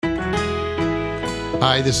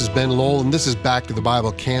Hi, this is Ben Lowell, and this is Back to the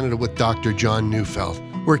Bible Canada with Dr. John Neufeld.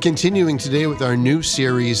 We're continuing today with our new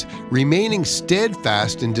series, Remaining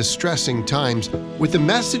Steadfast in Distressing Times, with a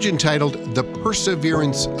message entitled The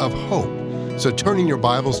Perseverance of Hope. So turning your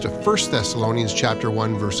Bibles to 1 Thessalonians chapter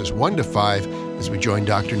 1, verses 1 to 5, as we join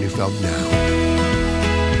Dr. Neufeld now.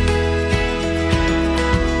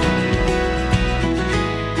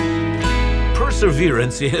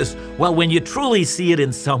 Perseverance is, well, when you truly see it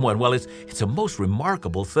in someone, well, it's a most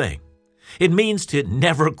remarkable thing. It means to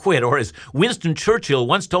never quit, or as Winston Churchill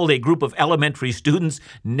once told a group of elementary students,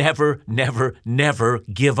 never, never, never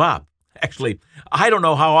give up. Actually, I don't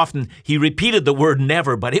know how often he repeated the word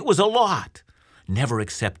never, but it was a lot. Never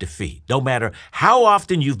accept defeat. No matter how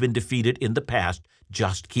often you've been defeated in the past,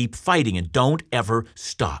 just keep fighting and don't ever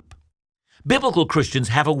stop. Biblical Christians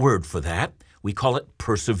have a word for that. We call it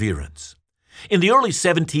perseverance. In the early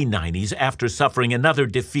 1790s, after suffering another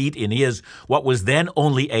defeat in what was then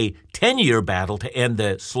only a 10-year battle to end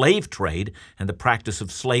the slave trade and the practice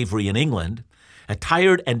of slavery in England, a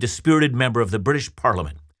tired and dispirited member of the British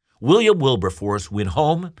Parliament, William Wilberforce, went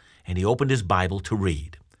home and he opened his Bible to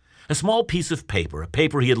read. A small piece of paper, a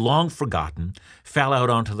paper he had long forgotten, fell out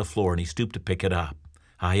onto the floor and he stooped to pick it up.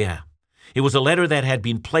 It was a letter that had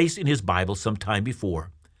been placed in his Bible some time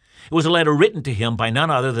before. It was a letter written to him by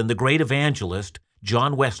none other than the great evangelist,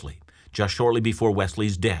 John Wesley, just shortly before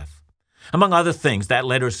Wesley's death. Among other things, that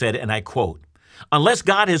letter said, and I quote, "Unless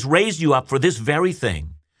God has raised you up for this very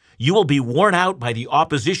thing, you will be worn out by the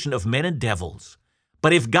opposition of men and devils.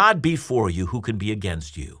 But if God be for you, who can be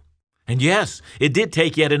against you?" And yes, it did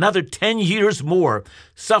take yet another 10 years more,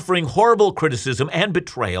 suffering horrible criticism and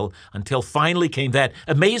betrayal, until finally came that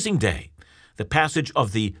amazing day, the passage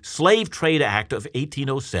of the Slave Trade Act of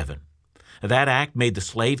 1807. That act made the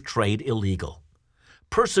slave trade illegal.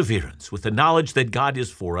 Perseverance, with the knowledge that God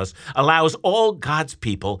is for us, allows all God's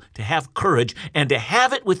people to have courage and to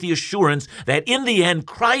have it with the assurance that in the end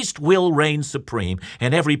Christ will reign supreme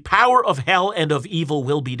and every power of hell and of evil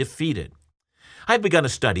will be defeated. I've begun a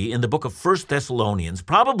study in the book of 1 Thessalonians.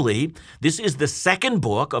 Probably this is the second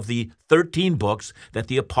book of the 13 books that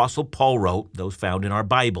the Apostle Paul wrote, those found in our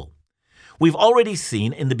Bible. We've already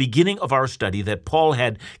seen in the beginning of our study that Paul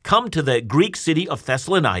had come to the Greek city of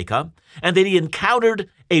Thessalonica and that he encountered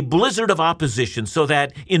a blizzard of opposition, so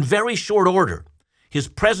that in very short order, his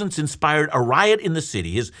presence inspired a riot in the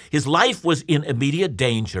city. His life was in immediate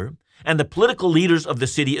danger, and the political leaders of the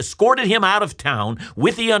city escorted him out of town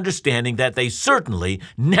with the understanding that they certainly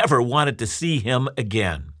never wanted to see him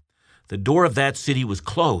again. The door of that city was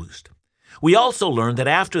closed. We also learned that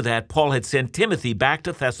after that, Paul had sent Timothy back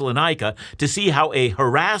to Thessalonica to see how a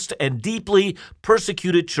harassed and deeply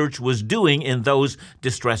persecuted church was doing in those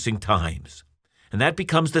distressing times. And that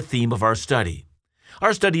becomes the theme of our study.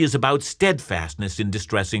 Our study is about steadfastness in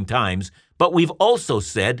distressing times, but we've also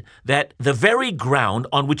said that the very ground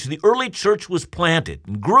on which the early church was planted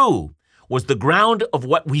and grew was the ground of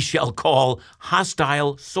what we shall call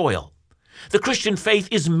hostile soil. The Christian faith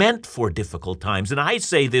is meant for difficult times, and I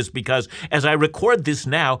say this because as I record this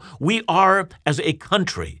now, we are, as a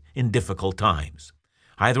country, in difficult times.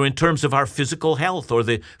 Either in terms of our physical health or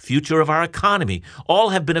the future of our economy, all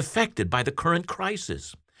have been affected by the current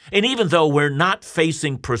crisis. And even though we're not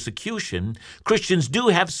facing persecution, Christians do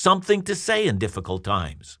have something to say in difficult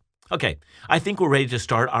times. Okay, I think we're ready to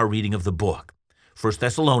start our reading of the book. 1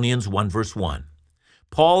 Thessalonians 1, verse 1.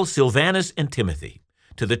 Paul, Silvanus, and Timothy,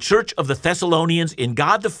 to the church of the Thessalonians in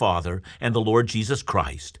God the Father and the Lord Jesus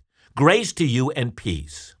Christ, grace to you and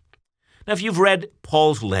peace. Now, if you've read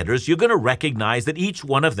Paul's letters, you're going to recognize that each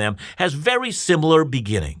one of them has very similar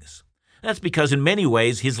beginnings. That's because in many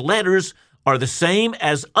ways his letters are the same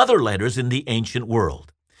as other letters in the ancient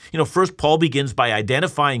world. First Paul begins by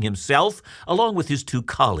identifying himself along with his two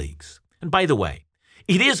colleagues. And by the way,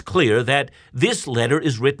 it is clear that this letter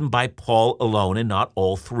is written by Paul alone and not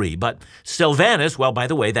all three. But Silvanus, well, by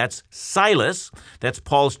the way, that's Silas. That's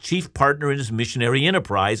Paul's chief partner in his missionary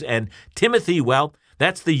enterprise. And Timothy, well,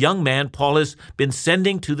 that's the young man Paul has been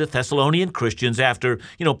sending to the Thessalonian Christians after,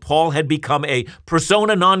 Paul had become a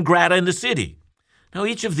persona non grata in the city. Now,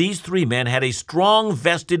 each of these three men had a strong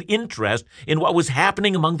vested interest in what was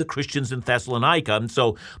happening among the Christians in Thessalonica. And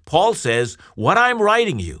so Paul says, what I'm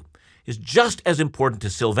writing you is just as important to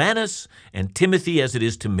Silvanus and Timothy as it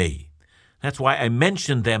is to me. That's why I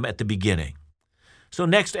mentioned them at the beginning. So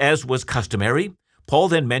next, as was customary, Paul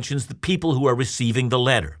then mentions the people who are receiving the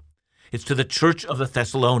letter. It's to the church of the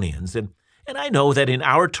Thessalonians. And I know that in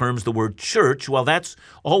our terms, the word church, well, that's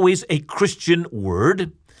always a Christian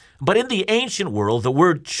word. But in the ancient world, the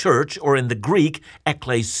word church, or in the Greek,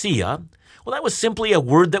 ekklesia, Well, that was simply a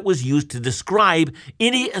word that was used to describe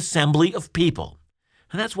any assembly of people.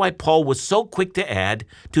 And that's why Paul was so quick to add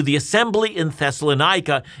to the assembly in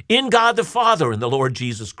Thessalonica in God the Father and the Lord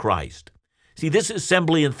Jesus Christ. See, this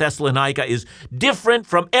assembly in Thessalonica is different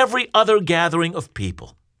from every other gathering of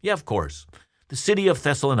people. Yeah, of course. The city of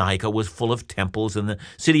Thessalonica was full of temples, and the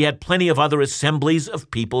city had plenty of other assemblies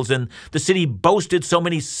of peoples, and the city boasted so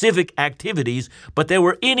many civic activities, but there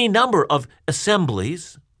were any number of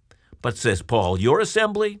assemblies. But, says Paul, your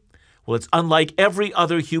assembly? Well, it's unlike every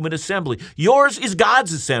other human assembly. Yours is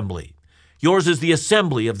God's assembly. Yours is the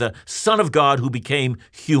assembly of the Son of God who became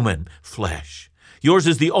human flesh. Yours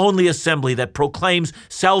is the only assembly that proclaims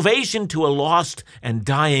salvation to a lost and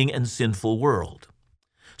dying and sinful world.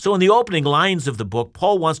 So in the opening lines of the book,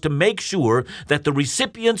 Paul wants to make sure that the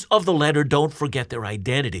recipients of the letter don't forget their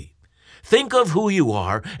identity. Think of who you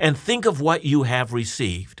are and think of what you have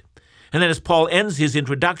received. And then as Paul ends his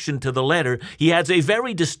introduction to the letter, he adds a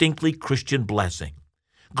very distinctly Christian blessing.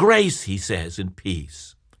 Grace, he says, and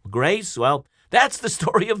peace. Grace, well, that's the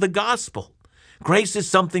story of the gospel. Grace is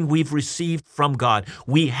something we've received from God.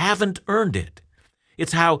 We haven't earned it.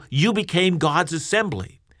 It's how you became God's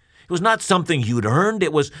assembly. It was not something you'd earned.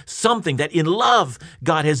 It was something that in love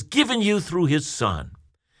God has given you through his Son.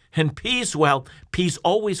 And peace, well, peace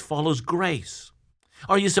always follows grace.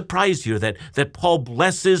 Are you surprised here that Paul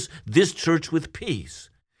blesses this church with peace?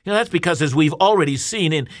 That's because, as we've already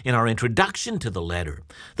seen in our introduction to the letter,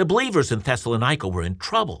 the believers in Thessalonica were in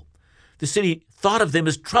trouble. The city thought of them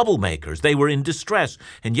as troublemakers. They were in distress.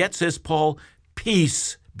 And yet, says Paul,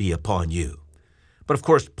 peace be upon you. But of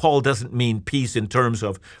course, Paul doesn't mean peace in terms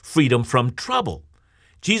of freedom from trouble.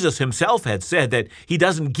 Jesus himself had said that he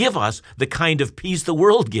doesn't give us the kind of peace the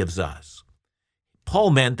world gives us.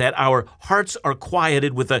 Paul meant that our hearts are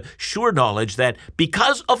quieted with a sure knowledge that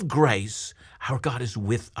because of grace, our God is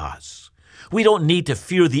with us. We don't need to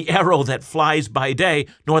fear the arrow that flies by day,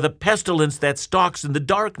 nor the pestilence that stalks in the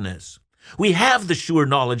darkness. We have the sure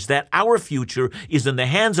knowledge that our future is in the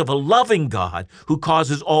hands of a loving God who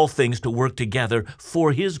causes all things to work together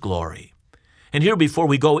for his glory. And here, before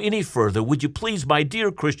we go any further, would you please, my dear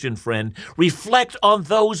Christian friend, reflect on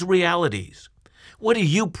those realities. What do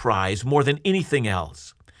you prize more than anything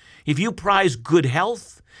else? If you prize good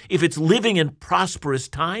health, if it's living in prosperous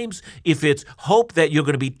times, if it's hope that you're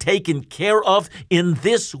going to be taken care of in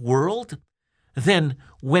this world, then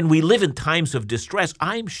when we live in times of distress,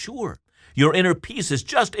 I'm sure your inner peace is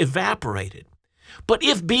just evaporated. But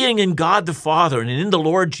if being in God the Father and in the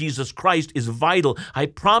Lord Jesus Christ is vital, I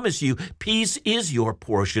promise you, peace is your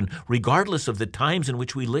portion, regardless of the times in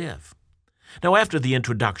which we live. Now, after the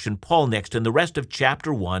introduction, Paul next, in the rest of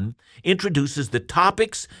chapter 1, introduces the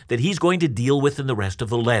topics that he's going to deal with in the rest of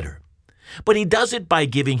the letter. But he does it by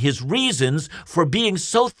giving his reasons for being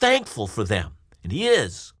so thankful for them. And he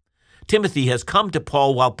is. Timothy has come to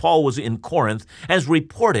Paul while Paul was in Corinth, has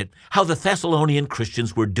reported how the Thessalonian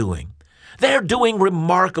Christians were doing. They're doing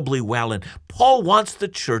remarkably well, and Paul wants the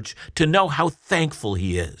church to know how thankful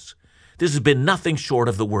he is. This has been nothing short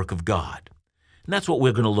of the work of God. And that's what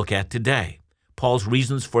we're going to look at today. Paul's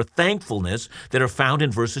reasons for thankfulness that are found in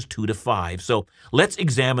verses 2 to 5. So let's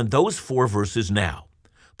examine those 4 verses now.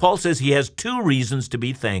 Paul says he has 2 reasons to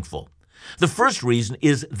be thankful. The first reason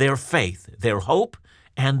is their faith, their hope,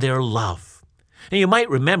 and their love. And you might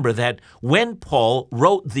remember that when Paul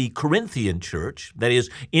wrote the Corinthian church, that is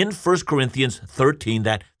in 1 Corinthians 13,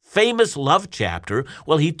 that famous love chapter,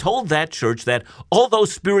 well, he told that church that although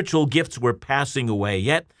spiritual gifts were passing away,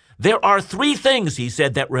 yet there are 3 things, he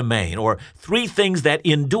said, that remain, or 3 things that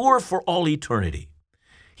endure for all eternity.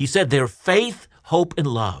 He said their faith, hope, and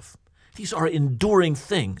love. These are enduring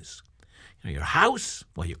things. Your house,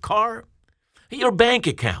 your car, your bank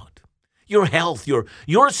account, your health,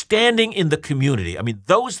 your standing in the community.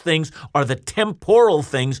 Those things are the temporal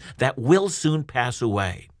things that will soon pass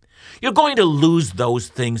away. You're going to lose those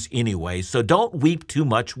things anyway, so don't weep too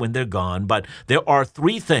much when they're gone, but there are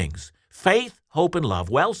 3 things: faith, hope, and love.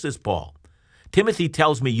 Well, says Paul, Timothy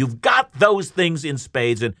tells me you've got those things in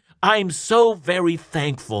spades, and I'm so very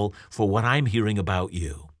thankful for what I'm hearing about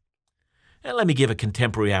you. And let me give a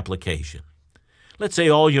contemporary application. Let's say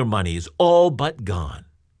all your money is all but gone.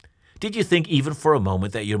 Did you think even for a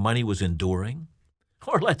moment that your money was enduring?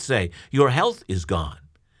 Or let's say your health is gone.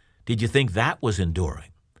 Did you think that was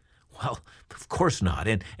enduring? Well, of course not.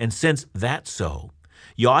 And since that's so,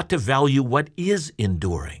 you ought to value what is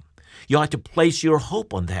enduring. You ought to place your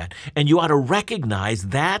hope on that, and you ought to recognize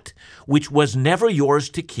that which was never yours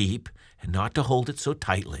to keep and not to hold it so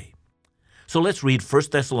tightly. So let's read 1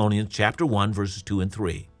 Thessalonians chapter 1, verses 2 and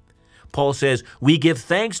 3. Paul says, "We give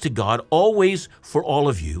thanks to God always for all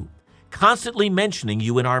of you, constantly mentioning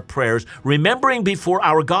you in our prayers, remembering before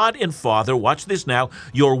our God and Father, watch this now,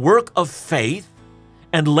 your work of faith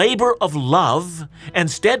and labor of love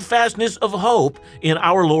and steadfastness of hope in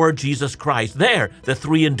our Lord Jesus Christ. There, the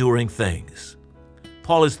three enduring things.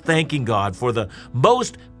 Paul is thanking God for the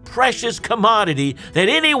most precious commodity that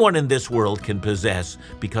anyone in this world can possess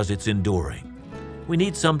because it's enduring. We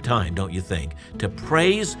need some time, don't you think, to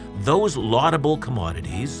praise those laudable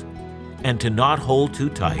commodities and to not hold too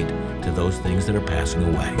tight to those things that are passing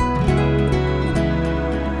away.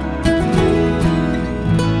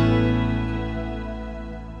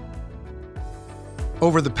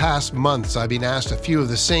 Over the past months, I've been asked a few of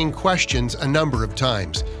the same questions a number of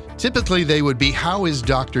times. Typically, they would be, how is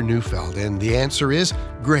Dr. Neufeld? And the answer is,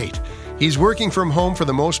 great. He's working from home for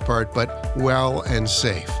the most part, but well and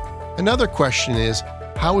safe. Another question is,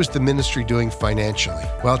 how is the ministry doing financially?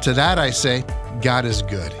 Well, to that I say, God is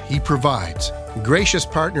good. He provides. Gracious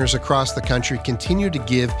partners across the country continue to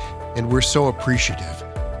give, and we're so appreciative.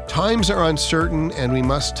 Times are uncertain, and we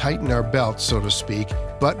must tighten our belts, so to speak,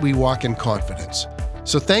 but we walk in confidence.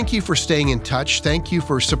 So thank you for staying in touch. Thank you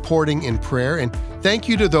for supporting in prayer, and thank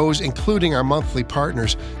you to those, including our monthly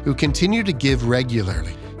partners, who continue to give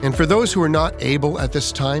regularly. And for those who are not able at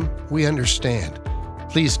this time, we understand.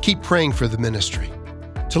 Please keep praying for the ministry.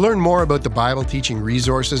 To learn more about the Bible teaching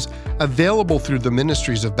resources available through the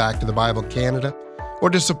ministries of Back to the Bible Canada, or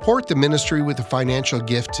to support the ministry with a financial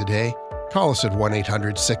gift today, call us at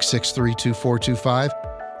 1-800-663-2425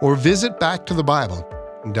 or visit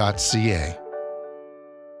backtothebible.ca.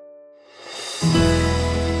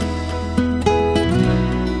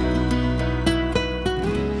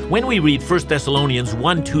 When we read 1 Thessalonians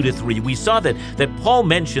 1, 2-3, we saw that Paul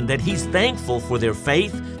mentioned that he's thankful for their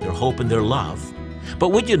faith, their hope, and their love. But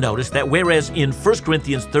would you notice that whereas in 1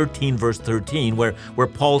 Corinthians 13, verse 13, where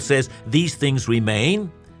Paul says, these things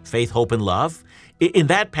remain, faith, hope, and love, in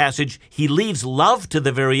that passage, he leaves love to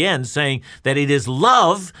the very end, saying that it is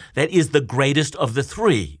love that is the greatest of the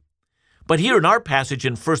three. But here in our passage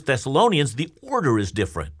in 1 Thessalonians, the order is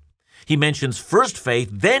different. He mentions first faith,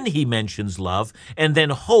 then he mentions love, and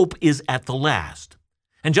then hope is at the last.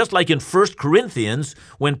 And just like in 1 Corinthians,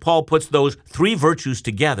 when Paul puts those three virtues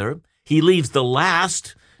together, he leaves the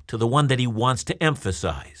last to the one that he wants to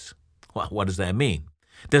emphasize. Well, what does that mean?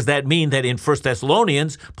 Does that mean that in 1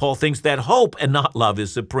 Thessalonians, Paul thinks that hope and not love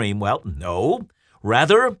is supreme? Well, no.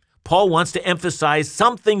 Rather, Paul wants to emphasize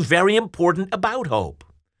something very important about hope.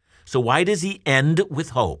 So why does he end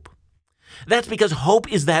with hope? That's because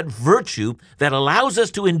hope is that virtue that allows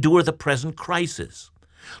us to endure the present crisis.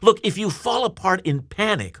 Look, if you fall apart in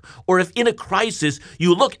panic, or if in a crisis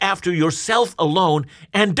you look after yourself alone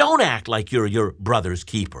and don't act like you're your brother's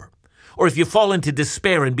keeper, or if you fall into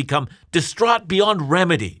despair and become distraught beyond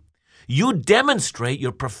remedy, you demonstrate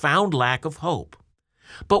your profound lack of hope.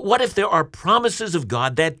 But what if there are promises of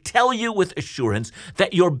God that tell you with assurance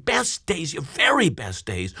that your best days, your very best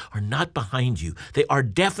days, are not behind you? They are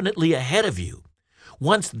definitely ahead of you.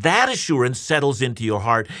 Once that assurance settles into your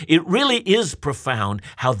heart, it really is profound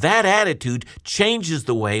how that attitude changes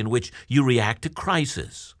the way in which you react to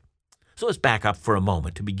crisis. So let's back up for a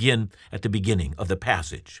moment to begin at the beginning of the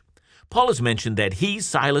passage. Paul has mentioned that he,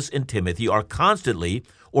 Silas, and Timothy are constantly,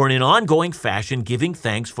 or in an ongoing fashion, giving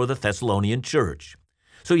thanks for the Thessalonian church.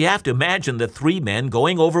 So you have to imagine the three men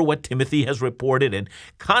going over what Timothy has reported, and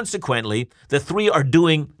consequently, the three are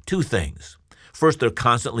doing two things. First, they're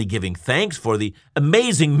constantly giving thanks for the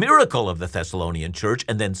amazing miracle of the Thessalonian church,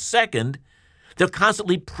 and then second, they're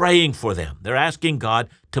constantly praying for them. They're asking God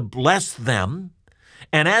to bless them,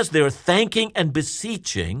 and as they're thanking and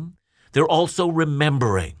beseeching, they're also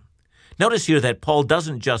remembering. Notice here that Paul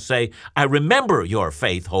doesn't just say, I remember your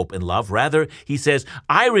faith, hope, and love. Rather, he says,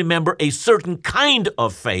 I remember a certain kind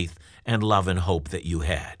of faith and love and hope that you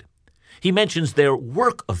had. He mentions their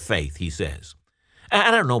work of faith, he says.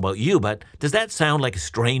 I don't know about you, but does that sound like a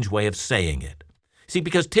strange way of saying it? See,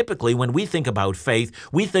 because typically when we think about faith,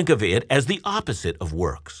 we think of it as the opposite of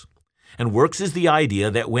works. And works is the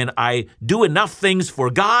idea that when I do enough things for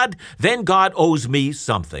God, then God owes me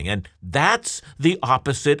something. And that's the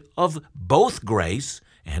opposite of both grace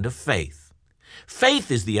and of faith.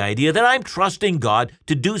 Faith is the idea that I'm trusting God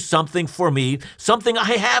to do something for me, something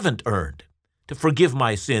I haven't earned, to forgive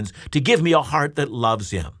my sins, to give me a heart that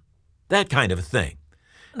loves Him. That kind of a thing.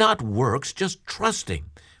 Not works, just trusting,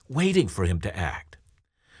 waiting for Him to act.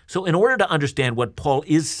 So in order to understand what Paul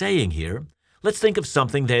is saying here, let's think of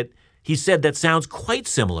something that he said that sounds quite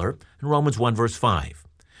similar in Romans 1, verse 5.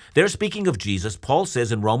 There, speaking of Jesus, Paul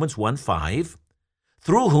says in Romans 1:5,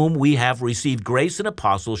 through whom we have received grace and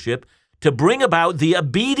apostleship to bring about the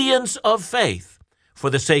obedience of faith for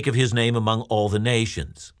the sake of his name among all the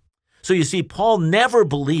nations. So you see, Paul never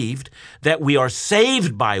believed that we are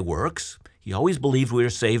saved by works. He always believed we are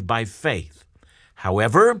saved by faith.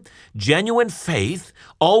 However, genuine faith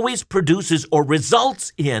always produces or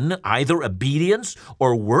results in either obedience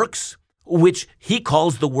or works, which he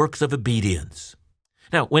calls the works of obedience.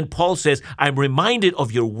 Now, when Paul says, I'm reminded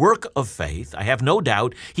of your work of faith, I have no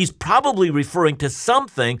doubt he's probably referring to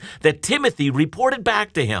something that Timothy reported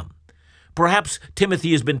back to him. Perhaps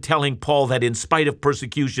Timothy has been telling Paul that in spite of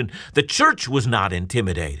persecution, the church was not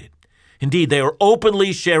intimidated. Indeed, they are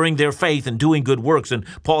openly sharing their faith and doing good works. And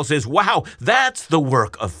Paul says, wow, that's the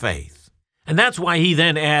work of faith. And that's why he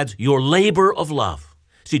then adds, your labor of love.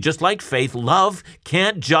 See, just like faith, love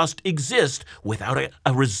can't just exist without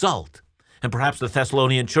a result. And perhaps the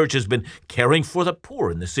Thessalonian church has been caring for the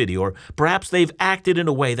poor in the city, or perhaps they've acted in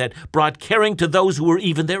a way that brought caring to those who were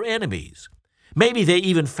even their enemies. Maybe they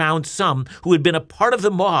even found some who had been a part of the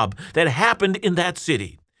mob that happened in that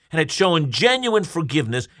city and had shown genuine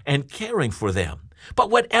forgiveness and caring for them. But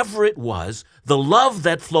whatever it was, the love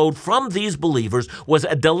that flowed from these believers was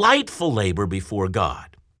a delightful labor before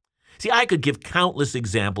God. See, I could give countless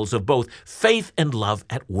examples of both faith and love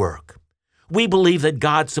at work. We believe that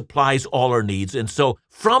God supplies all our needs, and so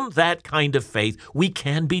from that kind of faith, we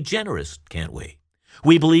can be generous, can't we?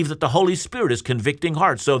 We believe that the Holy Spirit is convicting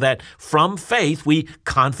hearts, so that from faith, we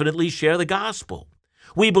confidently share the gospel.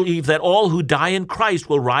 We believe that all who die in Christ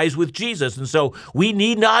will rise with Jesus, and so we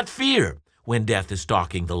need not fear when death is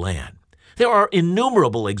stalking the land. There are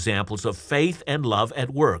innumerable examples of faith and love at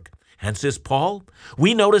work. And says Paul,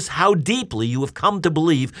 we notice how deeply you have come to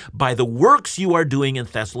believe by the works you are doing in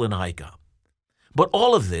Thessalonica. But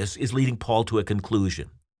all of this is leading Paul to a conclusion.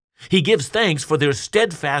 He gives thanks for their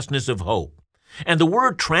steadfastness of hope. And the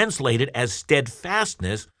word translated as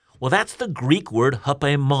steadfastness, well, that's the Greek word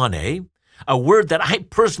hupemone, a word that I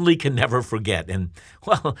personally can never forget. And,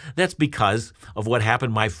 well, that's because of what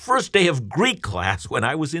happened my first day of Greek class when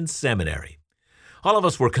I was in seminary. All of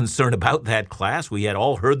us were concerned about that class. We had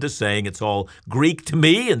all heard the saying, it's all Greek to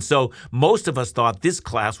me, and so most of us thought this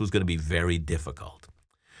class was going to be very difficult.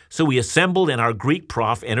 So we assembled, and our Greek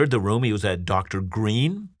prof entered the room. He was Dr.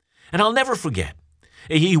 Green, and I'll never forget.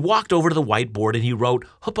 He walked over to the whiteboard, and he wrote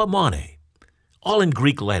hupemone, all in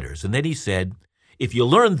Greek letters, and then he said, if you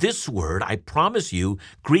learn this word, I promise you,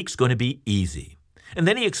 Greek's going to be easy. And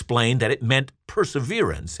then he explained that it meant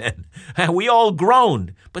perseverance, and we all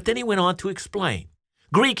groaned. But then he went on to explain.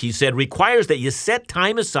 Greek, he said, requires that you set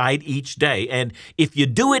time aside each day, and if you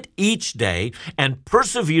do it each day and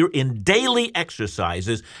persevere in daily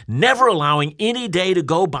exercises, never allowing any day to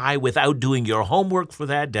go by without doing your homework for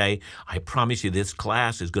that day, I promise you this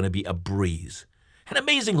class is going to be a breeze. And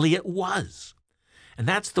amazingly, it was. And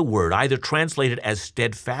that's the word, either translated as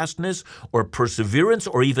steadfastness or perseverance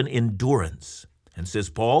or even endurance. And says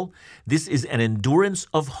Paul, this is an endurance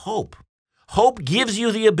of hope. Hope gives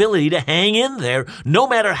you the ability to hang in there no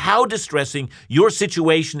matter how distressing your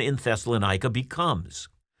situation in Thessalonica becomes.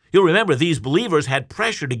 You'll remember these believers had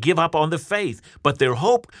pressure to give up on the faith, but their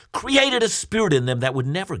hope created a spirit in them that would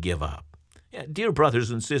never give up. Yeah, dear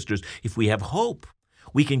brothers and sisters, if we have hope,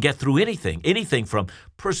 we can get through anything from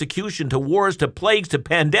persecution to wars to plagues to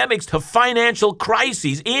pandemics to financial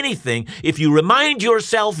crises, anything, if you remind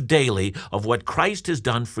yourself daily of what Christ has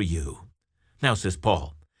done for you. Now, says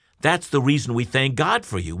Paul, that's the reason we thank God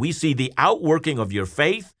for you. We see the outworking of your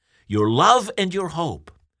faith, your love, and your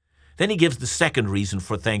hope. Then he gives the second reason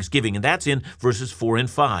for thanksgiving, and that's in verses 4 and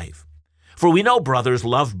 5. For we know, brothers,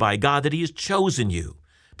 loved by God, that he has chosen you,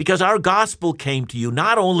 because our gospel came to you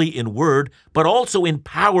not only in word, but also in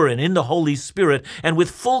power and in the Holy Spirit, and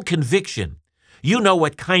with full conviction. You know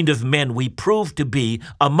what kind of men we proved to be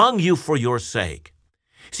among you for your sake.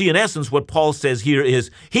 See, in essence, what Paul says here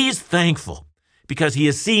is he's thankful because he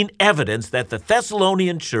has seen evidence that the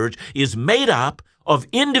Thessalonian church is made up of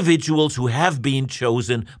individuals who have been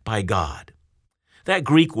chosen by God. That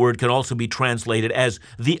Greek word can also be translated as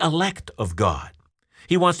the elect of God.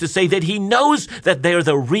 He wants to say that he knows that they're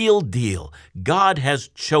the real deal. God has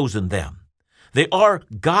chosen them. They are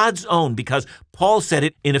God's own because Paul said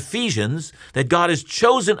it in Ephesians that God has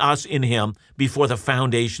chosen us in him before the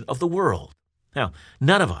foundation of the world. Now,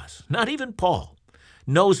 none of us, not even Paul,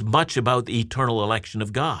 knows much about the eternal election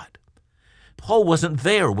of God. Paul wasn't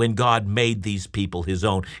there when God made these people his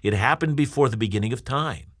own. It happened before the beginning of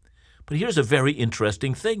time. But here's a very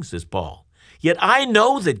interesting thing, says Paul. Yet I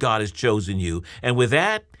know that God has chosen you, and with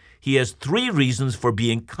that, he has 3 reasons for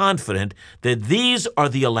being confident that these are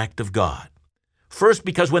the elect of God. First,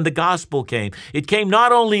 because when the gospel came, it came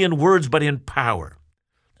not only in words but in power.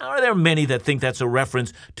 Are there many that think that's a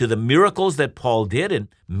reference to the miracles that Paul did? And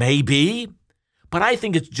maybe. But I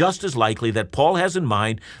think it's just as likely that Paul has in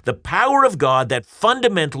mind the power of God that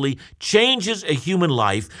fundamentally changes a human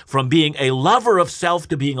life from being a lover of self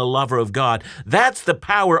to being a lover of God. That's the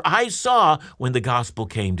power I saw when the gospel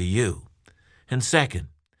came to you. And second,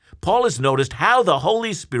 Paul has noticed how the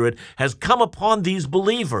Holy Spirit has come upon these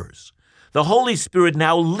believers. The Holy Spirit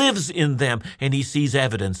now lives in them, and he sees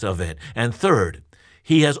evidence of it. And third,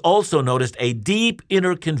 he has also noticed a deep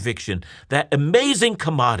inner conviction, that amazing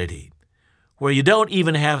commodity, where you don't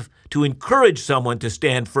even have to encourage someone to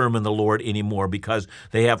stand firm in the Lord anymore because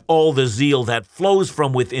they have all the zeal that flows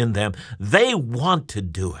from within them. They want to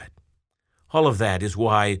do it. All of that is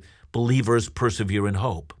why believers persevere in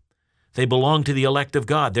hope. They belong to the elect of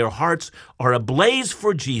God. Their hearts are ablaze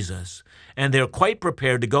for Jesus, and they're quite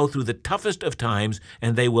prepared to go through the toughest of times,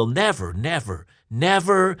 and they will never, never,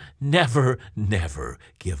 never, never, never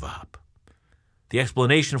give up. The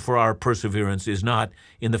explanation for our perseverance is not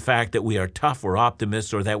in the fact that we are tough or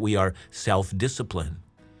optimists or that we are self-disciplined.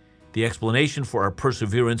 The explanation for our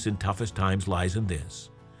perseverance in toughest times lies in this.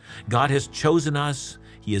 God has chosen us,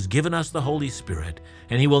 he has given us the Holy Spirit,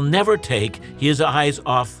 and he will never take his eyes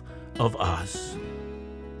off of us.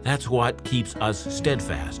 That's what keeps us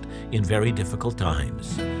steadfast in very difficult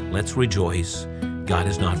times. Let's rejoice. God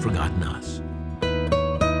has not forgotten us.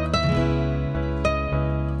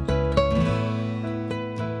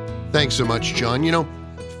 Thanks so much, John.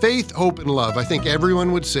 Faith, hope, and love, I think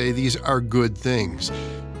everyone would say these are good things.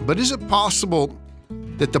 But is it possible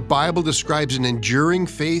that the Bible describes an enduring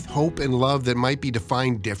faith, hope, and love that might be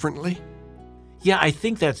defined differently? Yeah, I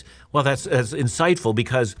think that's insightful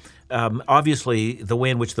because obviously the way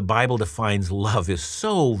in which the Bible defines love is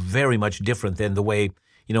so very much different than the way,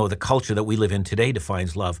 the culture that we live in today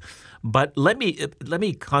defines love. But let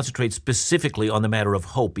me concentrate specifically on the matter of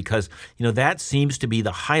hope because, that seems to be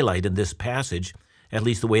the highlight in this passage, at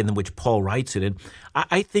least the way in which Paul writes it. And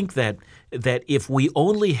I think that if we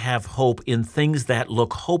only have hope in things that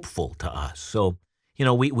look hopeful to us, so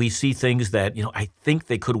we see things that, I think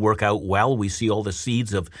they could work out well. We see all the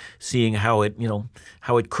seeds of seeing how it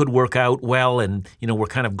could work out well. And, we're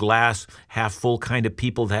kind of glass half full kind of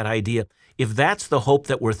people, that idea. If that's the hope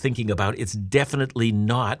that we're thinking about, it's definitely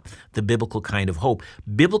not the biblical kind of hope.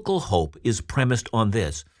 Biblical hope is premised on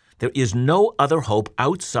this. There is no other hope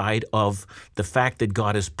outside of the fact that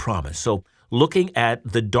God has promised. So looking at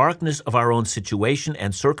the darkness of our own situation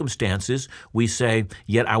and circumstances, we say,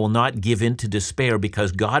 yet I will not give in to despair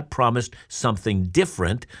because God promised something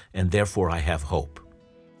different, and therefore I have hope.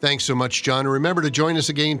 Thanks so much, John. And remember to join us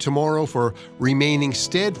again tomorrow for Remaining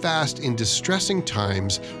Steadfast in Distressing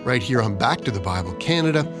Times, right here on Back to the Bible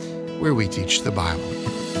Canada, where we teach the Bible.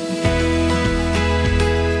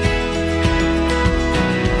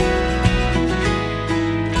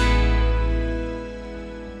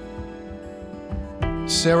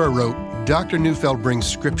 Sarah wrote, Dr. Neufeld brings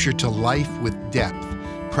Scripture to life with depth,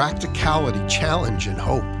 practicality, challenge, and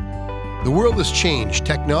hope. The world has changed.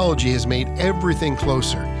 Technology has made everything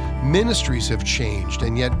closer. Ministries have changed,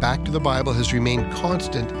 and yet Back to the Bible has remained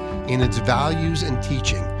constant in its values and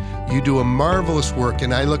teaching. You do a marvelous work,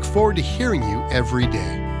 and I look forward to hearing you every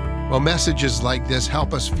day. Well, messages like this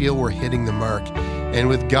help us feel we're hitting the mark. And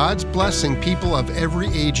with God's blessing, people of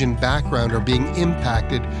every age and background are being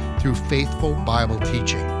impacted through faithful Bible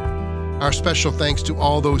teaching. Our special thanks to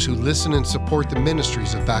all those who listen and support the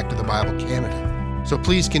ministries of Back to the Bible Canada. So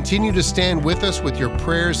please continue to stand with us with your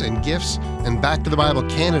prayers and gifts, and Back to the Bible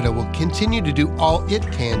Canada will continue to do all it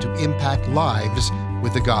can to impact lives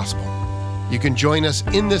with the gospel. You can join us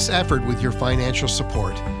in this effort with your financial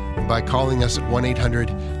support by calling us at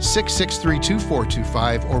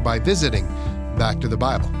 1-800-663-2425 or by visiting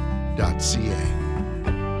backtothebible.ca.